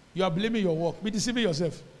 You are blaming your work. Be deceiving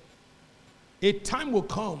yourself. A time will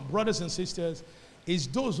come, brothers and sisters, is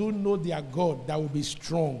those who know their God that will be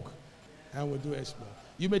strong and will do exploit.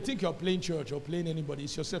 You may think you're playing church or playing anybody.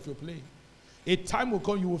 It's yourself you're playing. A time will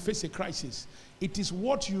come, you will face a crisis. It is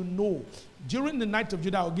what you know. During the night of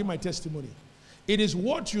Judah, I'll give my testimony. It is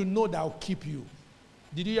what you know that will keep you.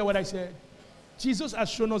 Did you hear what I said? Jesus has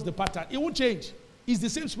shown us the pattern. It won't change. It's the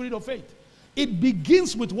same spirit of faith. It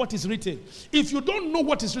begins with what is written. If you don't know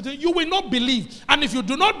what is written, you will not believe. And if you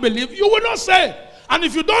do not believe, you will not say. And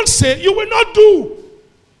if you don't say, you will not do.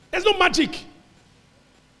 There's no magic.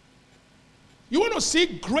 You want to see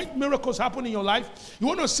great miracles happen in your life? You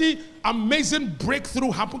want to see amazing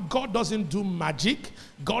breakthrough happen? God doesn't do magic.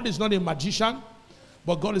 God is not a magician,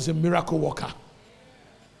 but God is a miracle worker.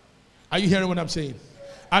 Are you hearing what I'm saying?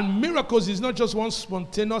 And miracles is not just one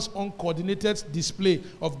spontaneous, uncoordinated display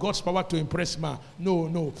of God's power to impress man.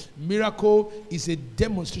 No. Miracle is a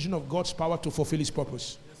demonstration of God's power to fulfill his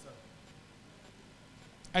purpose. Yes, sir.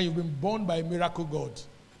 And you've been born by a miracle God.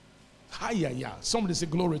 Hi. Somebody say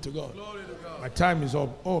glory to God. Glory to God. My time is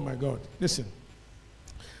up. Oh my God. Listen.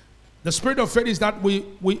 The spirit of faith is that we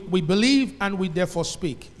believe and we therefore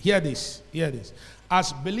speak. Hear this.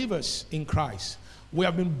 As believers in Christ, we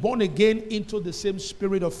have been born again into the same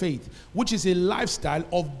spirit of faith, which is a lifestyle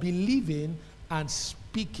of believing and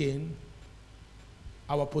speaking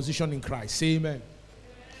our position in Christ. Say amen.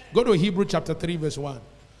 Go to Hebrews chapter 3 verse 1.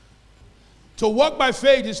 To walk by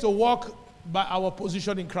faith is to walk by our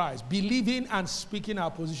position in Christ. Believing and speaking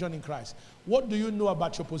our position in Christ. What do you know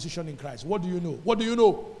about your position in Christ? What do you know? What do you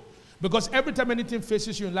know? Because every time anything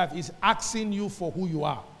faces you in life, it's asking you for who you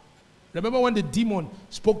are. Remember when the demon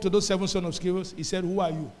spoke to those 7 sons of Sceva? He said, who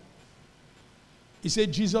are you? He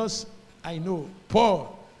said, Jesus, I know.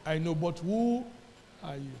 Paul, I know. But who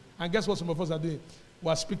are you? And guess what some of us are doing?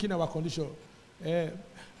 We are speaking our condition.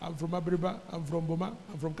 I'm from Abiriba. I'm from Boma.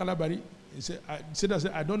 I'm from Kalabari. He said,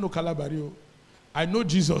 I don't know Kalabari. I know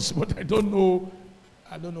Jesus, but I don't know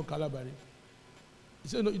Kalabari. He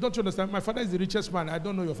said, no, you don't understand. My father is the richest man. I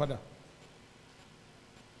don't know your father.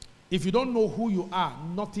 If you don't know who you are,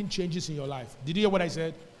 nothing changes in your life. Did you hear what I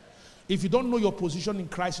said? If you don't know your position in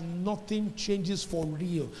Christ, nothing changes for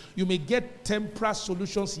real. You may get temporary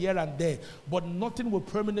solutions here and there, but nothing will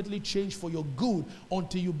permanently change for your good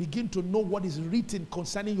until you begin to know what is written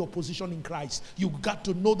concerning your position in Christ. You got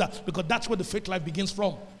to know that, because that's where the faith life begins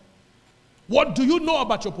from. What do you know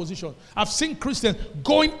about your position? I've seen Christians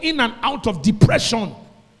going in and out of depression,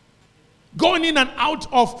 going in and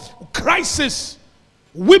out of crisis,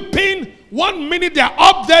 weeping. 1 minute they're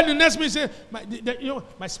up there, the next minute say,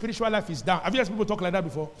 my spiritual life is down. Have you heard people talk like that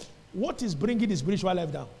before? What is bringing the spiritual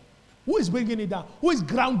life down? Who is bringing it down? Who is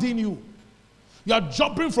grounding you? You are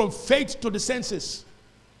jumping from faith to the senses.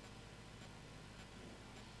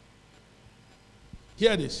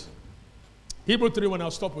 Hear this. Hebrew 3:1, I'll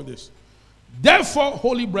stop with this. Therefore,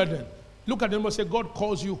 holy brethren. Look at them and say, God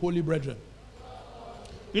calls you holy brethren.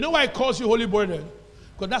 You know why he calls you holy brethren?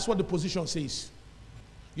 Because that's what the position says.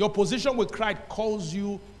 Your position with Christ calls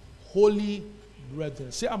you holy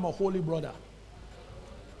brethren. Say, I'm a holy brother.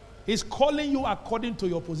 He's calling you according to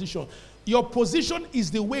your position. Your position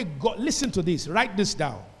is the way God, listen to this, write this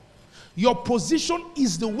down. Your position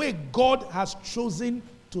is the way God has chosen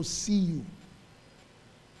to see you.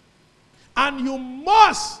 And you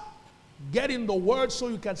must get in the word so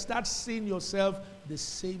you can start seeing yourself the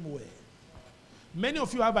same way. Many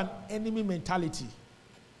of you have an enemy mentality.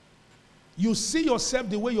 You see yourself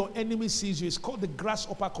the way your enemy sees you. It's called the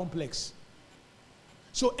grasshopper complex.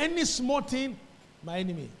 So any small thing, my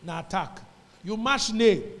enemy, now attack. You mash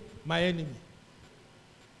nail, my enemy.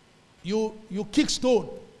 You kick stone,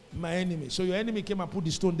 my enemy. So your enemy came and put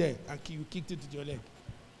the stone there and you kicked it with your leg.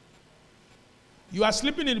 You are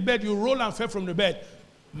sleeping in the bed, you roll and fell from the bed,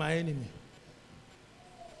 my enemy.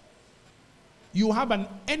 You have an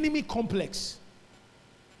enemy complex.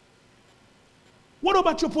 What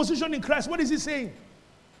about your position in Christ? What is he saying?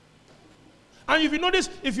 And if you notice,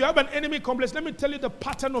 if you have an enemy complex, let me tell you the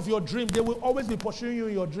pattern of your dream. They will always be pursuing you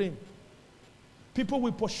in your dream. People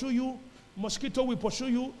will pursue you. Mosquito will pursue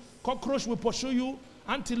you. Cockroach will pursue you.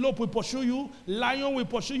 Antelope will pursue you. Lion will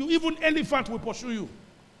pursue you. Even elephant will pursue you.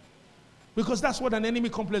 Because that's what an enemy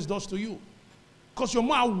complex does to you. Because you're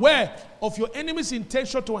more aware of your enemy's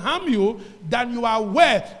intention to harm you than you are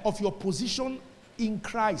aware of your position in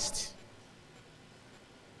Christ.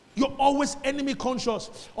 You're always enemy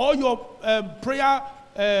conscious. All your prayer,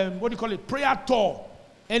 prayer tour,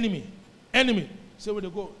 enemy. So where they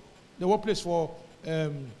go, the workplace for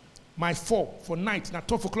my 4 for night. Now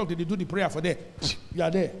 12 o'clock they do the prayer for there. You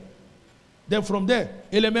are there. Then from there,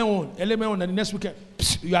 element 1, and the next weekend,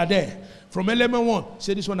 you are there. From element 1,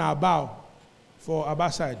 say this one Aba for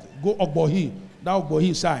Aba side. Go Ogbohi, that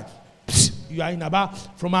Ogbohi side. You are in Aba.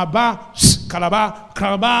 From Aba,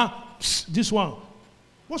 Calabar, this one.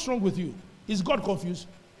 What's wrong with you? Is God confused?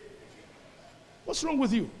 What's wrong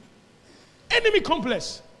with you? Enemy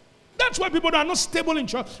complex. That's why people are not stable in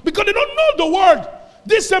church. Because they don't know the word.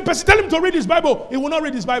 This same person, tell him to read his Bible. He will not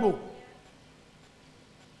read his Bible.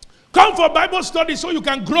 Come for Bible study so you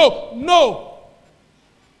can grow. No.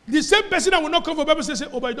 The same person that will not come for Bible study say,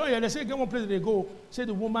 oh, but don't hear. They say, get one place they go. Say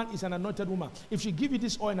the woman is an anointed woman. If she give you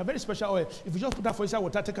this oil, a very special oil, if you just put that for inside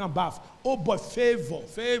water, take a bath. Oh, boy, favor.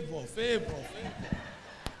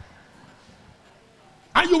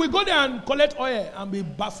 And you will go there and collect oil and be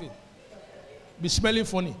bathing. Be smelling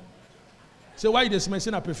funny. Say, why are you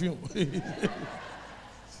smelling a perfume?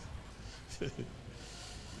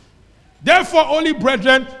 Therefore, holy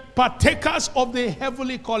brethren, partakers of the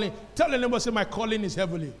heavenly calling. Tell the neighbor, say, my calling is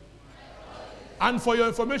heavenly. And for your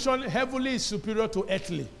information, heavenly is superior to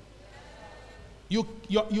earthly.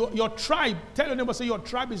 Your tribe, tell the neighbor, say, your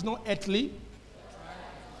tribe is not earthly.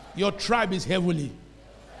 Your tribe is heavenly.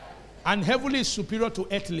 And heavenly is superior to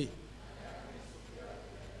earthly.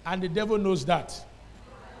 And the devil knows that.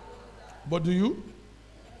 But do you?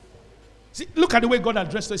 See, look at the way God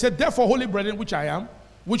addressed it. He said, therefore, holy brethren, which I am,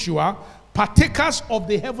 which you are, partakers of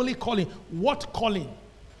the heavenly calling. What calling?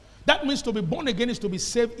 That means to be born again is to be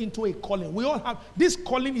saved into a calling. We all have, this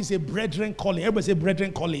calling is a brethren calling. Everybody say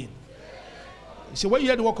brethren calling. So when you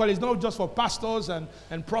hear the word calling, it's not just for pastors and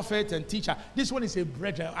prophets and teachers. This one is a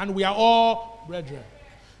brethren, and we are all brethren.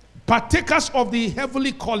 Partakers of the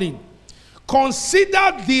heavenly calling.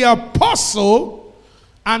 Consider the apostle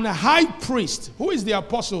and high priest. Who is the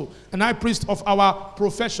apostle and high priest of our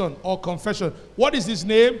profession or confession? What is his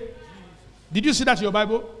name? Did you see that in your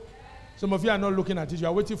Bible? Some of you are not looking at it. You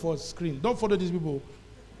are waiting for a screen. Don't follow these people.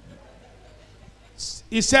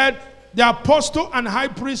 He said, the apostle and high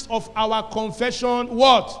priest of our confession,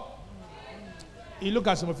 what? You look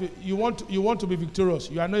at some of you. You want to be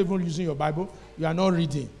victorious. You are not even using your Bible. You are not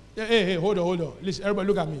reading. Hey, hold on. Listen, everybody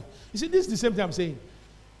look at me. You see, this is the same thing I'm saying.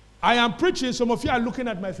 I am preaching. Some of you are looking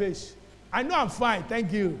at my face. I know I'm fine.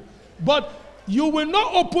 Thank you. But you will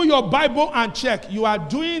not open your Bible and check. You are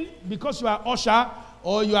doing because you are usher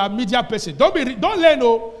or you are media person. Don't learn.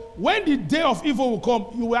 When the day of evil will come,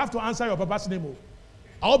 you will have to answer your papa's name.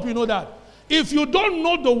 I hope you know that. If you don't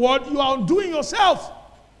know the word, you are doing yourself.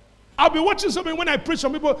 I'll be watching something when I preach.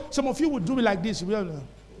 Some of you will do it like this.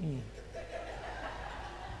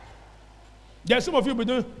 There some of you will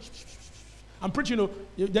be doing. I'm preaching.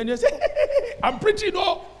 Then you say, I'm preaching.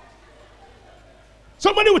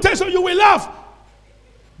 Somebody will tell you, so you will laugh.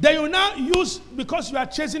 Then you now use, because you are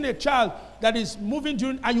chasing a child that is moving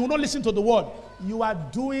during, and you will not listen to the word. You are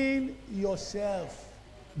doing yourself.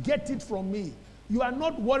 Get it from me. You are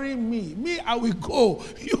not worrying me. Me, I will go.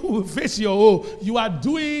 You will face your own. You are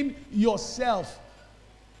doing yourself.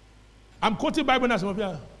 I'm quoting Bible now. Some of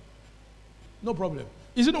you, no problem.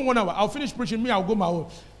 Is it not 1 hour? I'll finish preaching. Me, I'll go my own.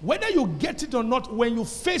 Whether you get it or not, when you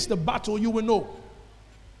face the battle, you will know.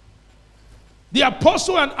 The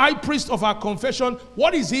apostle and high priest of our confession,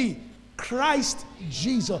 what is he? Christ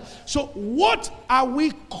Jesus. So what are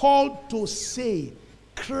we called to say?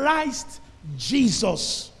 Christ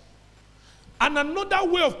Jesus. And another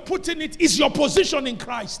way of putting it is your position in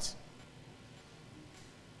Christ.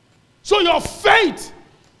 So your faith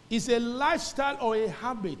is a lifestyle or a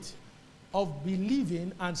habit of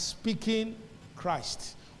believing and speaking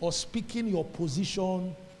Christ, or speaking your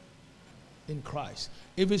position in Christ.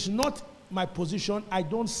 If it's not my position, I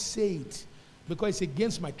don't say it because it's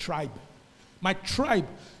against my tribe. My tribe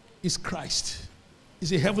is Christ.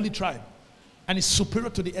 It's a heavenly tribe and it's superior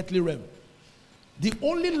to the earthly realm. The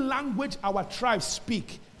only language our tribes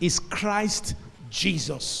speak is Christ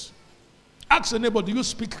Jesus. Ask your neighbor, do you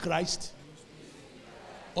speak Christ?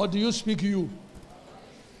 Or do you speak you?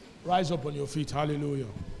 Rise up on your feet. Hallelujah.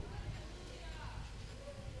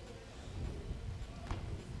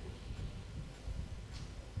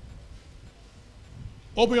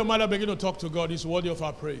 Open your mouth and begin to talk to God. He's worthy of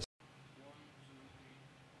our praise.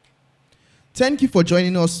 Thank you for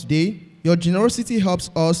joining us today. Your generosity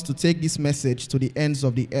helps us to take this message to the ends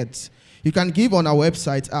of the earth. You can give on our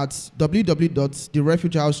website at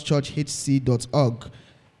www.therefugehousechurchhc.org.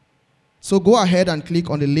 So go ahead and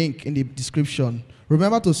click on the link in the description.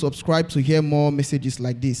 Remember to subscribe to hear more messages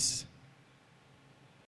like this.